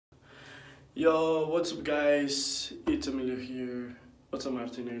Yo, what's up guys? It's Emilio here. What's up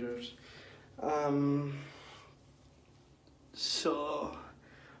Martinez? Um so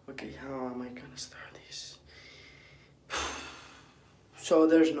okay, how am I gonna start this? So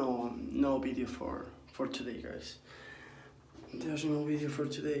there's no video for today, guys. There's no video for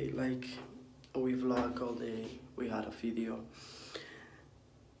today. Like, we vlog all day, we had a video.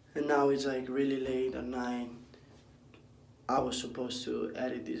 And now it's like really late at night. I was supposed to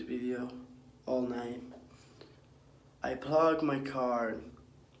edit this video all night. I plugged my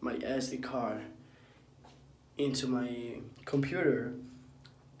SD card, into my computer,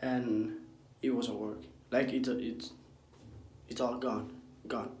 and it wasn't working. Like it's all gone,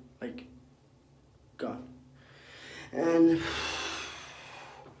 like gone. And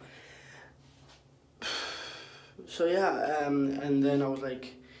so yeah, and then I was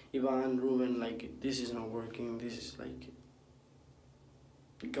like, Ivan, Ruben, like this is not working. This is like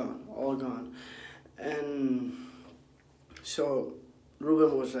gone, all gone. And so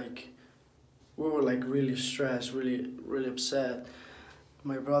Ruben was like, we were like really stressed, really upset.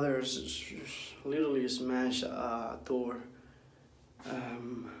 My brothers literally smashed a door,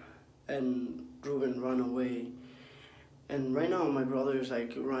 and Ruben ran away. And right now my brother is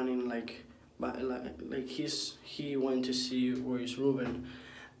like running like he went to see where is Ruben.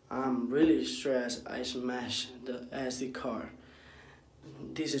 I'm really stressed. I smashed the SD card.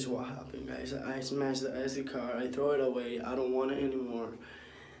 This is what happened, guys. I smashed the SD card. I throw it away. I don't want it anymore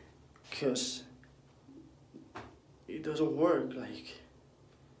because it doesn't work. Like,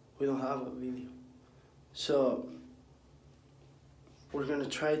 we don't have a video. So we're gonna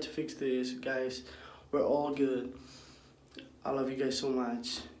try to fix this, guys. We're all good. I love you guys so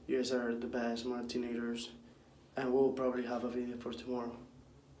much. You guys are the best Martinators, and we'll probably have a video for tomorrow.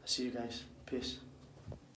 I'll see you guys. Peace.